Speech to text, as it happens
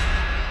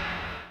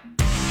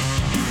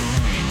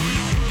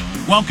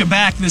Welcome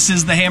back. This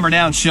is the Hammer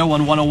Down Show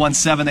on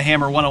 101.7 The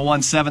Hammer,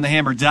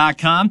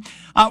 101.7thehammer.com.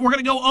 We're going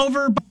to go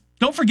over,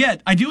 don't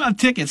forget, I do have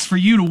tickets for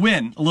you to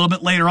win a little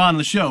bit later on in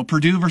the show.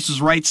 Purdue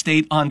versus Wright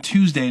State on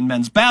Tuesday in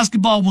men's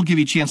basketball. We'll give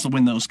you a chance to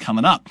win those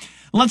coming up.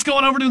 Let's go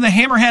on over to the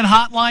Hammerhead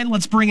Hotline.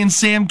 Let's bring in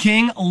Sam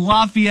King,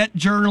 Lafayette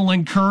Journal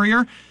and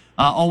Courier.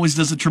 Always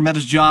does a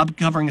tremendous job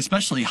covering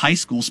especially high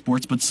school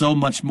sports, but so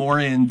much more.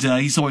 And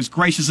he's always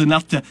gracious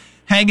enough to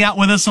hang out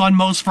with us on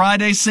most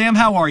Fridays. Sam,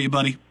 how are you,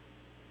 buddy?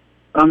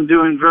 I'm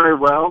doing very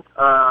well.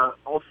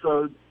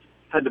 Also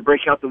had to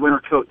break out the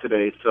winter coat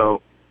today,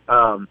 so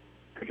I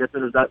guess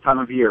it is that time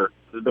of year.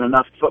 There's been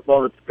enough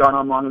football that's gone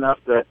on long enough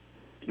that,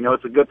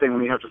 it's a good thing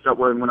when you have to start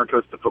wearing winter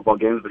coats to football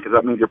games because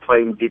that means you're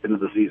playing deep into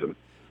the season.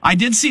 I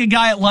did see a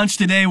guy at lunch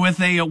today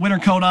with a winter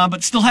coat on,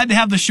 but still had to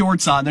have the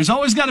shorts on. There's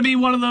always got to be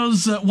one of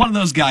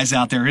those guys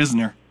out there, isn't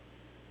there?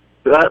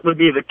 That would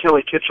be the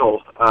Kelly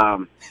Kitchell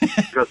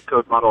dress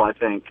code model, I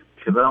think,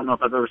 because I don't know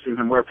if I've ever seen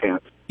him wear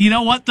pants. You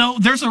know what, though?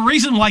 There's a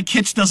reason why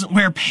Kitch doesn't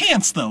wear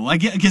pants, though.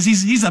 Because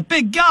he's a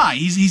big guy.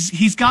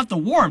 He's got the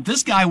warmth.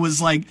 This guy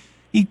was like,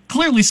 he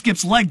clearly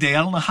skips leg day.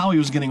 I don't know how he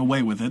was getting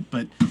away with it,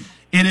 but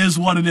it is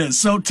what it is.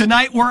 So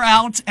tonight we're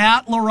out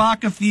at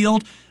LaRocca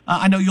Field.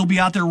 I know you'll be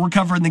out there. We're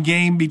covering the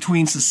game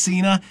between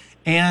Cecina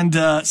and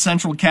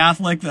Central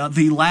Catholic,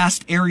 the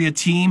last area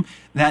team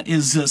that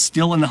is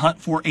still in the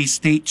hunt for a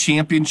state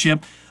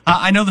championship.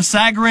 I know the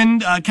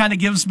Sagarin kind of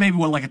gives maybe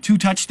like a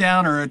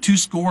 2-touchdown or a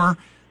 2-score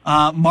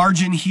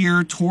margin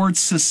here towards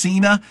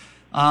Cecina.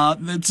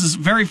 It's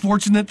very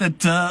fortunate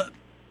that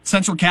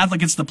Central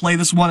Catholic gets to play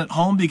this one at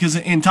home because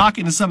in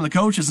talking to some of the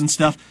coaches and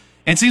stuff,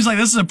 it seems like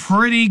this is a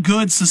pretty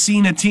good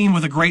Cecina team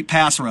with a great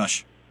pass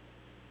rush.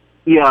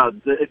 Yeah,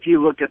 if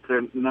you look at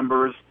their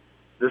numbers,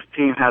 this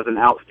team has an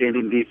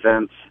outstanding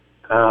defense.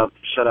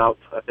 Shutouts,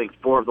 I think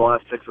 4 of the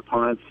last 6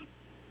 opponents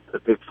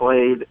that they've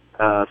played,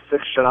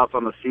 6 shutouts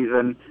on the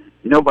season.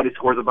 Nobody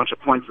scores a bunch of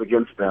points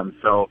against them.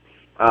 So,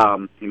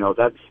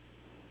 that's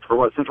for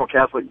what Central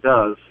Catholic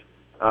does.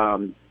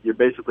 You're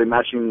basically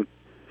matching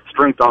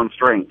strength on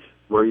strength,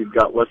 where you've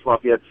got West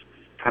Lafayette's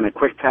kind of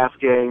quick pass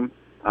game,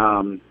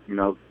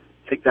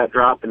 take that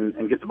drop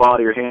and get the ball out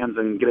of your hands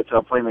and get it to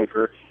a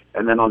playmaker.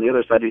 And then on the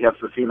other side, you have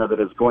Cecina that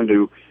is going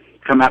to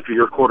come after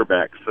your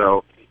quarterback.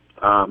 So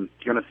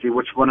you're going to see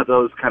which one of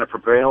those kind of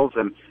prevails.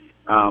 And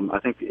I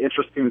think the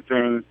interesting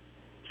thing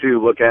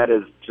to look at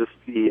is just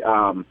the,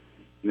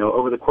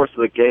 over the course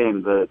of the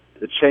game, the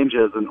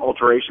changes and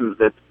alterations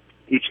that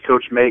each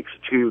coach makes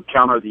to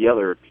counter the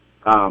other.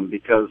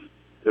 Because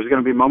there's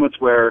going to be moments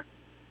where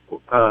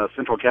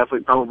Central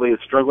Catholic probably is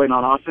struggling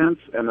on offense,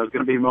 and there's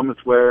going to be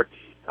moments where,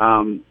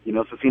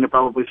 Cecina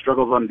probably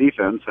struggles on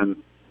defense. And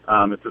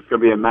it's just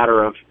going to be a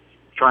matter of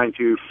trying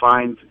to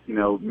find,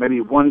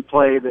 maybe one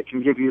play that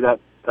can give you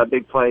that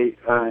big play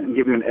and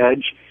give you an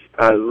edge.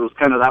 It was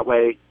kind of that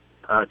way,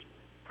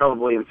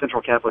 probably in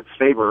Central Catholic's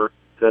favor,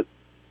 that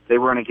they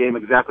were in a game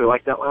exactly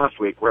like that last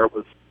week, where it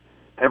was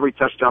every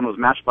touchdown was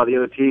matched by the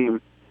other team,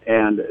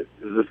 and it's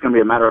just going to be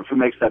a matter of who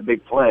makes that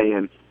big play.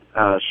 And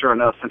sure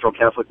enough, Central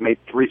Catholic made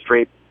 3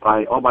 straight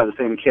all by the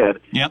same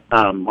kid. Yep.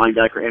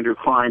 Linebacker Andrew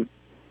Klein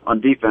on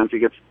defense. He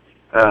gets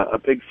a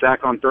big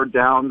sack on 3rd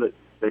down that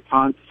they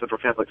punt. Central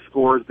Catholic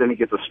scores. Then he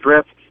gets a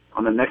strip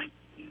on the next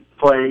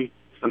play.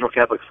 Central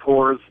Catholic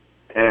scores,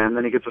 and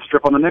then he gets a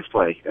strip on the next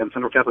play, and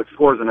Central Catholic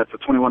scores, and it's a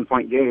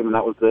 21-point game, and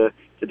that was the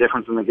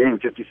difference in the game,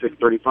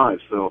 56-35.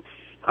 So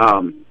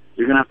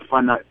you're going to have to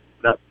find that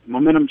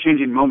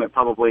momentum-changing moment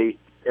probably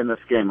in this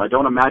game. I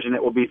don't imagine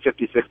it will be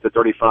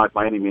 56-35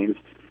 by any means.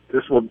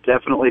 This will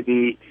definitely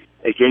be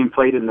a game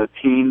played in the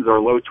teens or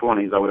low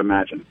 20s, I would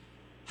imagine.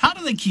 How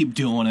do they keep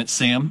doing it,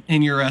 Sam,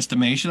 in your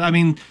estimation? I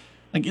mean,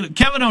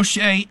 Kevin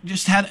O'Shea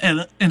just had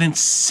an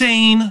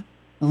insane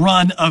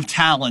run of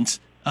talent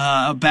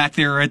back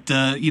there at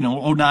the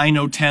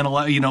 09, 010,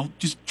 11,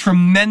 just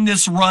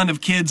tremendous run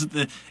of kids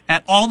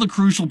at all the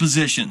crucial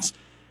positions.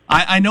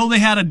 I know they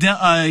had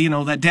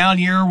that down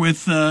year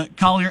with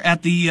Collier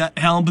at the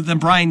helm, but then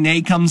Brian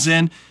Ney comes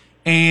in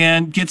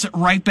and gets it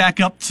right back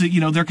up to,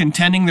 they're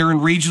contending. They're in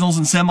regionals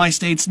and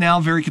semi-states now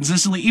very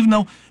consistently. Even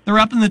though they're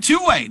up in the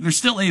 2A, they're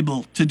still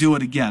able to do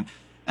it again.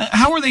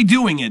 How are they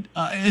doing it?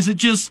 Is it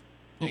just,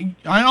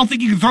 I don't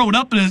think you can throw it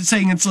up as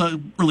saying it's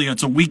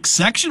a weak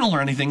sectional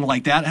or anything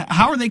like that.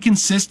 How are they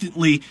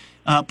consistently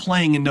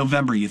playing in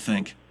November, you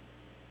think?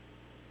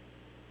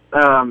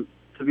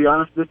 To be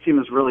honest, this team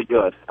is really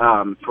good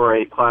for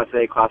a Class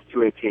A, Class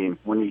 2A team.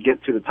 When you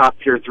get to the top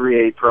tier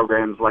 3A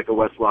programs like a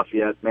West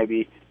Lafayette,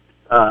 maybe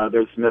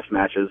there's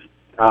mismatches.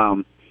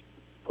 A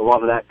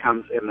lot of that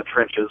comes in the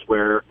trenches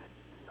where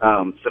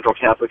Central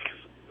Catholic's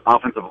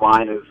offensive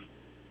line is,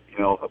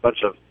 a bunch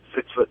of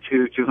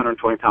 6'2",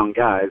 220-pound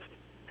guys,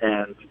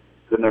 and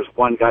then there's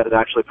one guy that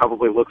actually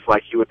probably looks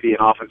like he would be an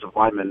offensive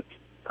lineman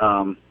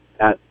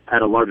at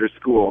a larger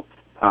school,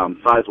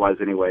 size-wise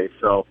anyway.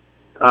 So,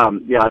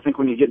 I think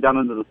when you get down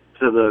into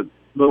the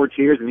lower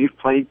tiers and you've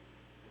played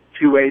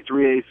 2A,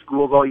 3A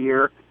schools all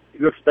year,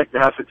 you expect to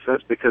have success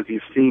because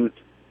you've seen,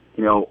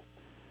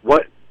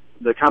 what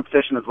the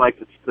competition is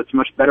like that's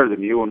much better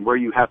than you, and where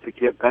you have to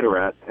get better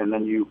at, and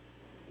then you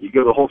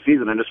go the whole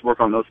season and just work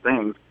on those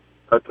things.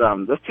 But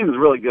this team is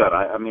really good.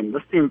 I mean,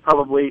 this team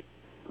probably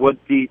would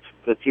beat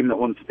the team that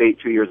won state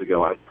 2 years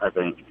ago, I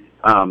think.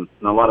 And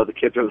a lot of the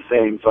kids are the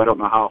same, so I don't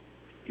know how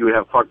you would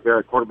have Clark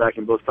Barrett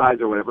quarterbacking both sides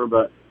or whatever,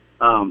 but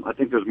I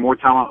think there's more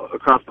talent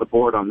across the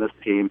board on this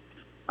team.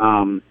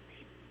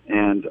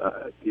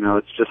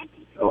 It's just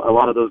a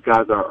lot of those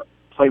guys are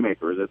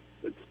playmakers.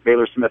 It's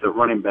Baylor Smith at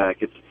running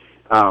back. It's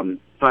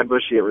Ty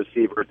Bushy at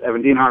receiver. It's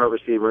Evan Dienhart at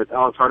receiver. It's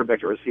Alex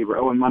Hardebeck at receiver.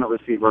 Owen Munn at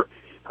receiver.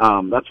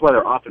 That's why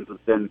their offense has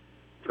been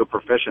so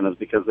proficient, is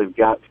because they've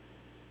got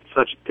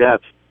such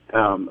depth,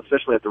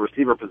 especially at the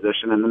receiver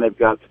position, and then they've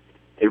got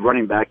a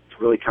running back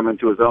to really come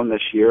into his own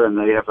this year, and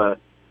they have a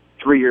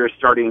 3-year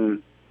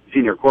starting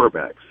senior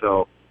quarterback.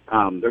 So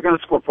they're going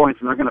to score points,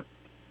 and they're going to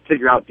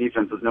figure out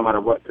defenses no matter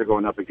what they're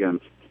going up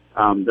against.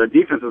 Their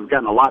defense has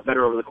gotten a lot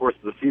better over the course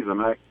of the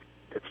season.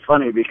 It's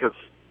funny because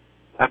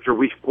after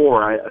week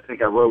 4, I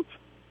think I wrote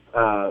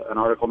an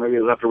article, maybe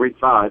it was after week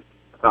 5,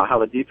 about how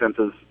the defense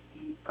is,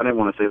 I didn't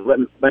want to say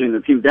letting the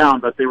team down,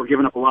 but they were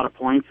giving up a lot of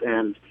points.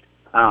 And,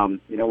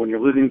 when you're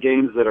losing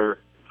games that are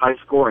high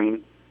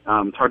scoring,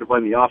 it's hard to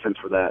blame the offense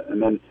for that.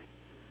 And then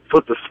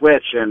flip the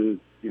switch and,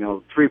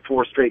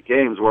 3-4 straight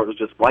games where it was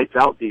just lights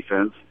out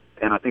defense.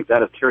 And I think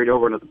that has carried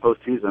over into the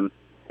postseason.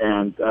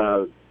 And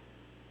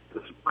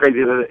as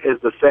crazy as it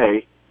is to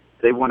say,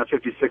 they won a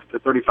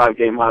 56-35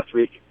 game last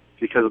week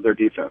because of their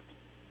defense.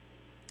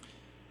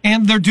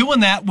 And they're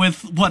doing that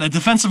with, a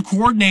defensive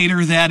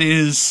coordinator that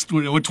is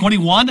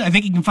 21? I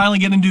think he can finally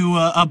get into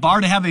a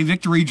bar to have a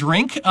victory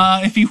drink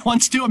if he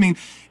wants to. I mean,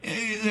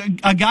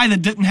 a guy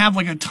that didn't have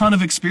a ton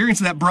of experience,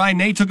 that Brian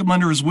Nate took him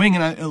under his wing,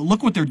 and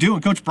look what they're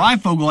doing. Coach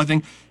Breifogel, I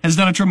think, has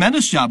done a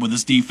tremendous job with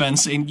this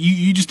defense, and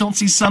you just don't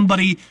see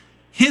somebody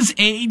his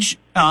age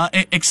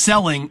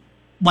excelling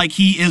like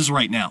he is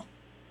right now.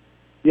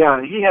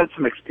 Yeah, he had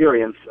some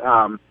experience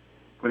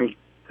when he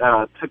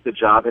took the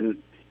job, and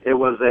it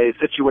was a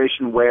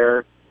situation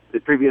where the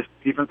previous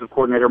defensive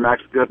coordinator,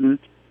 Max Gooden,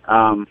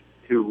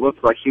 who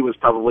looked like he was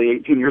probably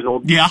 18 years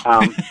old, yeah.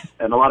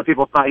 And a lot of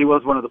people thought he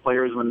was one of the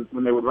players when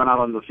they would run out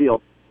on the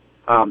field.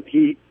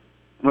 He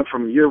went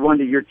from year 1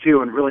 to year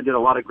 2 and really did a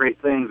lot of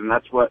great things, and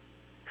that's what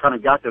kind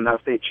of got them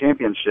that state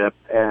championship.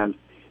 And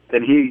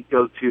then he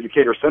goes to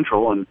Decatur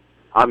Central, and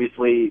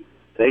obviously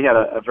they had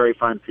a very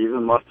fine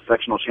season, lost the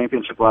sectional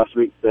championship last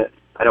week that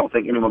I don't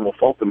think anyone will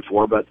fault them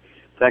for, but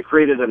that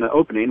created an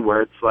opening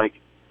where it's like,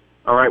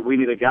 all right, we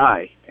need a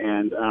guy.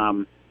 And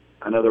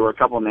I know there were a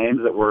couple of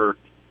names that were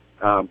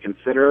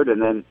considered,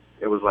 and then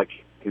it was like,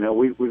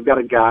 we've got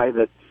a guy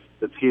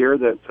that's here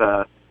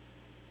that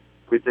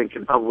we think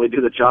can probably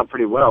do the job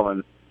pretty well,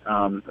 and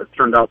it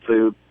turned out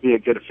to be a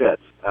good fit,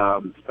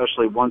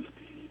 especially once.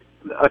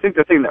 I think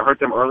the thing that hurt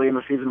them early in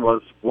the season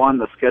was, one,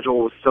 the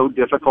schedule was so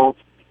difficult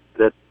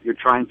that you're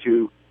trying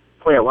to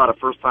play a lot of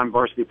first-time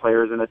varsity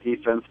players in a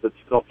defense that's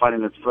still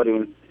finding its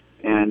footing,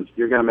 and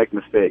you're going to make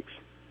mistakes.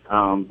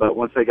 But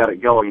once they got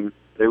it going,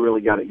 they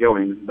really got it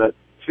going. But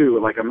two,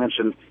 like I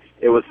mentioned,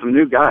 it was some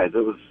new guys.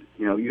 It was,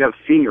 you have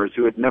seniors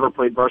who had never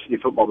played varsity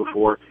football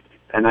before,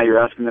 and now you're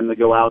asking them to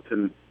go out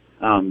and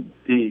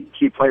be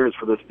key players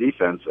for this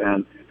defense.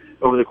 And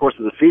over the course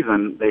of the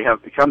season, they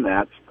have become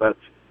that. But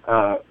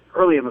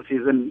early in the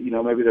season,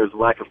 maybe there's a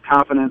lack of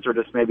confidence or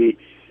just maybe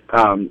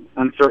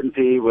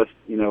uncertainty with,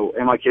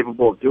 am I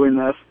capable of doing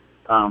this?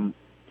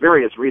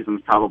 Various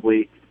reasons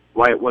probably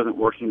why it wasn't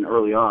working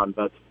early on.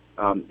 But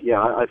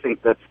I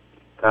think that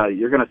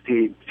you're going to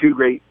see two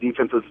great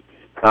defenses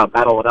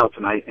battle it out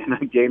tonight in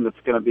a game that's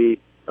going to be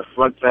a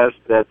slugfest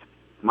that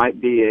might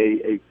be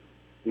a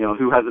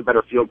who has a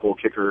better field goal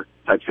kicker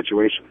type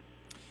situation.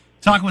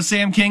 Talking with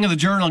Sam King of the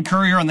Journal and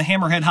Courier on the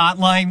Hammerhead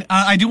Hotline.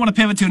 I do want to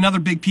pivot to another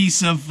big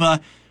piece of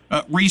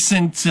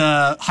recent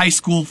high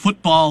school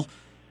football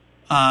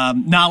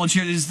knowledge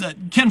here is that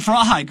Ken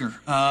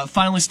Fraheiger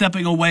finally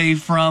stepping away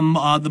from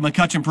the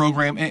McCutcheon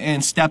program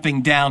and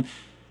stepping down.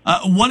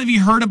 What have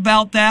you heard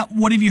about that?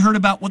 What have you heard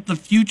about what the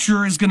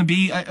future is going to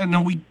be? I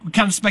know we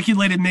kind of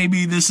speculated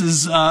maybe this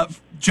is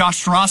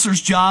Josh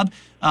Strasser's job.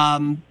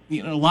 A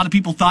lot of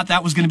people thought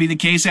that was going to be the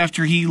case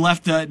after he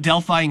left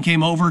Delphi and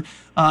came over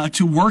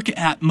to work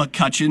at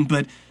McCutcheon.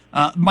 But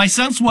my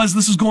sense was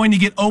this is going to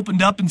get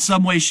opened up in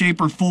some way,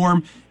 shape, or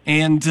form,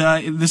 and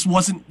this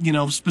wasn't,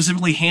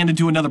 specifically handed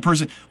to another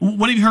person.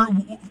 What have you heard?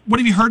 What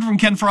have you heard from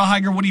Ken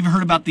Fraheiger? What have you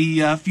heard about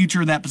the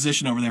future of that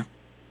position over there?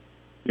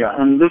 Yeah,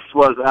 and this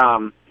was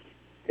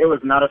it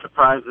was not a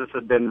surprise. This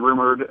had been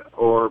rumored,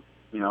 or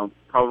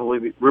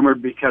probably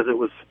rumored because it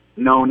was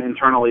known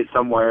internally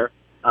somewhere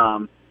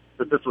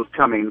that this was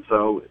coming.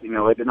 So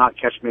it did not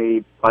catch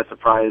me by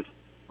surprise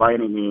by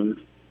any means.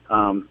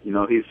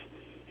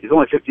 He's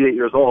only 58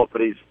 years old,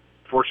 but he's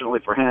fortunately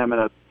for him in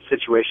a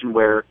situation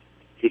where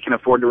he can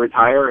afford to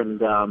retire. And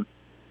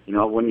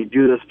when you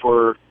do this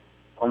for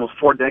almost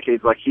 4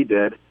 decades like he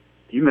did,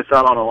 you miss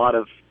out on a lot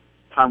of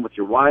time with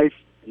your wife.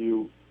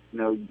 Your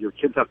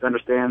kids have to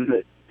understand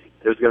that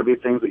there's going to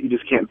be things that you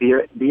just can't be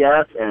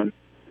at, and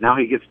now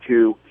he gets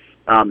to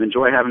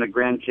enjoy having a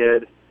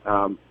grandkid,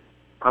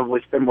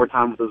 probably spend more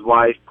time with his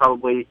wife,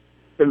 probably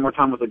spend more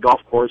time with the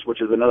golf course,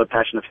 which is another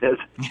passion of his.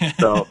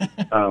 So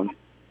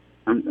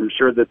I'm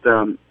sure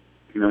that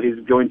he's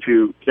going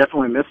to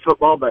definitely miss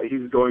football, but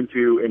he's going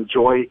to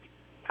enjoy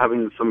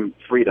having some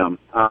freedom.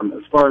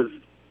 As far as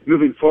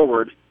moving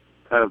forward,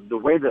 the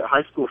way that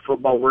high school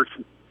football works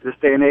this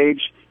day and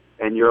age,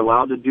 and you're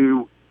allowed to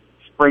do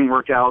spring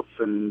workouts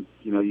and,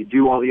 you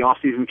do all the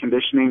off-season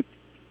conditioning,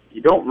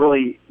 you don't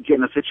really get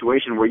in a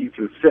situation where you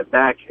can sit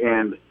back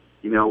and,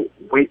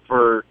 wait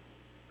for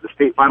the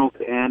state finals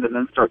to end and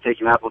then start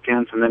taking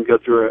applicants and then go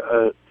through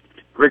a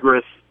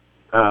rigorous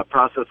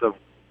process of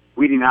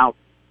weeding out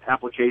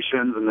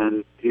applications, and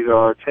then these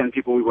are 10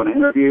 people we want to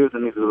interview,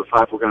 and these are the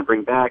 5 we're going to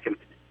bring back, and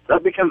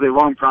that becomes a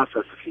long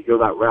process if you go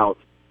that route.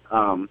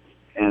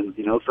 And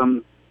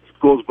some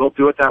schools will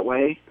do it that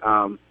way.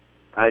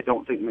 I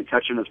don't think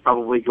McCutcheon is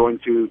probably going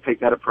to take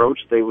that approach.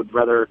 They would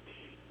rather,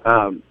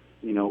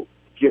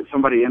 get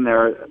somebody in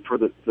there for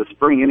the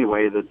spring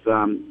anyway that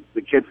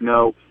the kids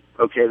know,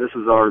 okay, this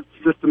is our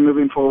system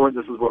moving forward,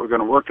 this is what we're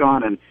going to work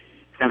on, and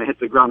kind of hit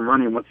the ground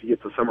running once you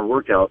get to summer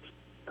workouts.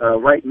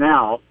 Right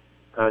now,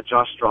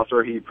 Josh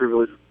Strasser, he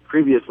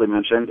previously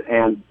mentioned,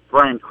 and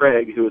Brian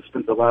Craig, who has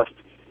spent the last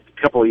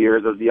couple of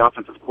years as the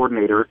offensive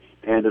coordinator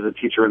and as a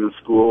teacher in the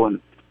school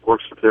and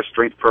works with their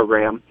strength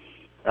program,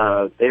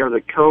 they are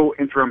the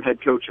co-interim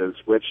head coaches,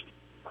 which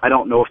I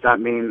don't know if that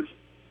means,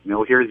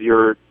 here's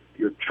your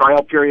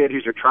trial period,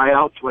 here's your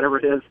tryouts, whatever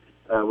it is.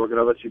 We're going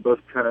to let you both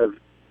kind of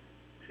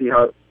see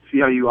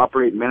how you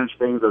operate and manage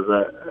things as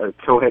a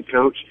co-head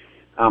coach.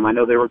 I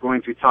know they were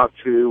going to talk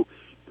to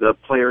the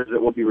players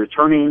that will be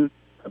returning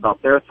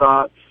about their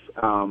thoughts.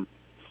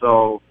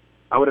 So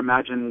I would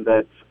imagine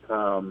that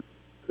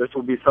this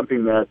will be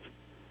something that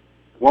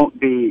won't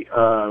be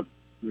a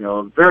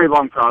very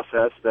long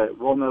process, that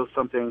we'll know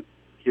something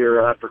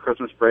here after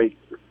Christmas break,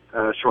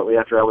 shortly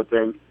after, I would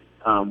think,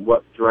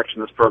 what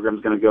direction this program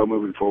is going to go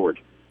moving forward.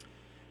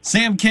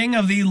 Sam King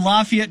of the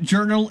Lafayette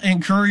Journal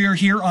and Courier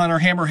here on our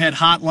Hammerhead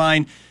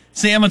Hotline.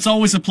 Sam, it's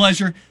always a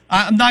pleasure.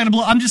 I'm not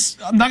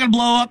gonna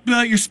blow up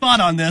your spot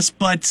on this,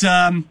 but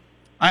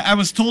I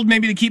was told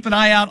maybe to keep an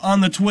eye out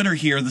on the Twitter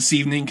here this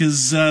evening,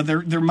 because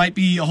there might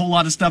be a whole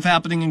lot of stuff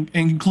happening,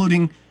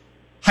 including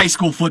high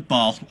school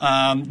football.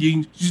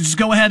 You just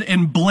go ahead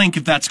and blink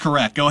if that's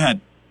correct. Go ahead.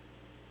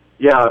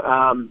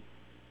 Yeah,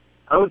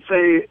 I would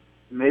say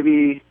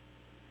maybe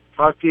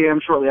 5 p.m.,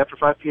 shortly after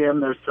 5 p.m.,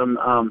 there's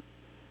some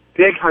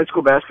big high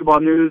school basketball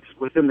news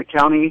within the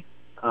county.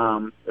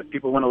 If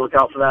people want to look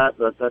out for that,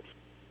 but that's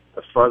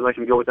as far as I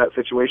can go with that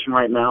situation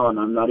right now, and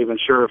I'm not even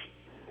sure if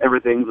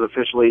everything's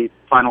officially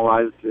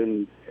finalized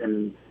in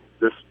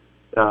this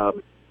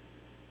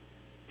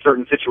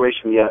certain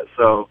situation yet.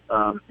 So,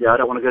 I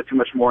don't want to go too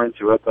much more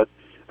into it, but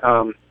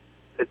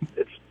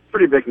it's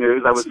pretty big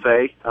news, I would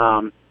say.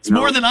 It's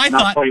more than I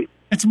thought.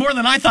 It's more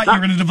than I thought you were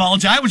going to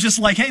divulge. I was just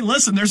like, hey,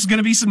 listen, there's going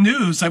to be some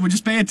news. I would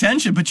just pay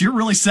attention, but you're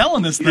really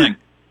selling this thing.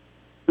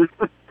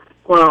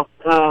 Well,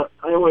 I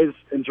always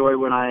enjoy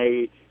when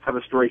I have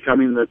a story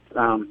coming that,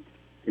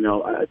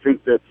 I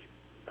think that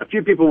a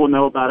few people will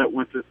know about it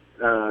once it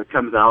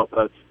comes out,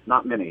 but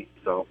not many.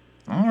 So.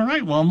 All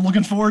right. Well, I'm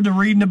looking forward to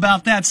reading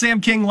about that.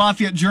 Sam King,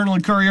 Lafayette Journal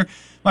and Courier.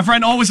 My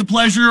friend, always a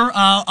pleasure.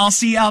 I'll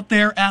see you out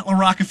there at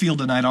LaRocca Field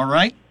tonight, all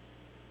right?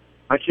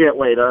 I can't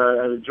wait.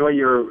 I enjoy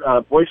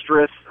your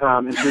boisterous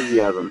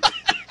enthusiasm.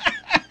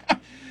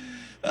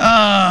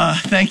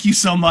 Thank you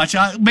so much.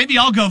 Maybe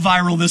I'll go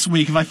viral this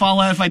week. If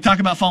I talk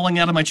about falling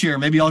out of my chair,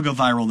 maybe I'll go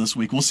viral this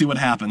week. We'll see what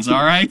happens,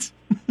 all right?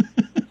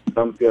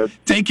 Sounds good.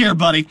 Take care,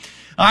 buddy.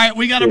 All right,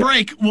 we got a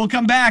break. We'll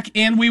come back,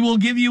 and we will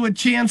give you a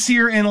chance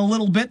here in a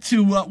little bit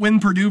to win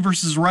Purdue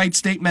versus Wright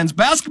State men's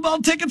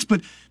basketball tickets,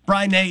 but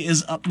Brian Ney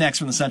is up next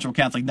from the Central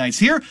Catholic Knights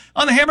here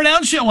on the Hammer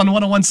Down Show on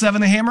 101.7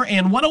 The Hammer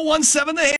and 101.7 The Hammer.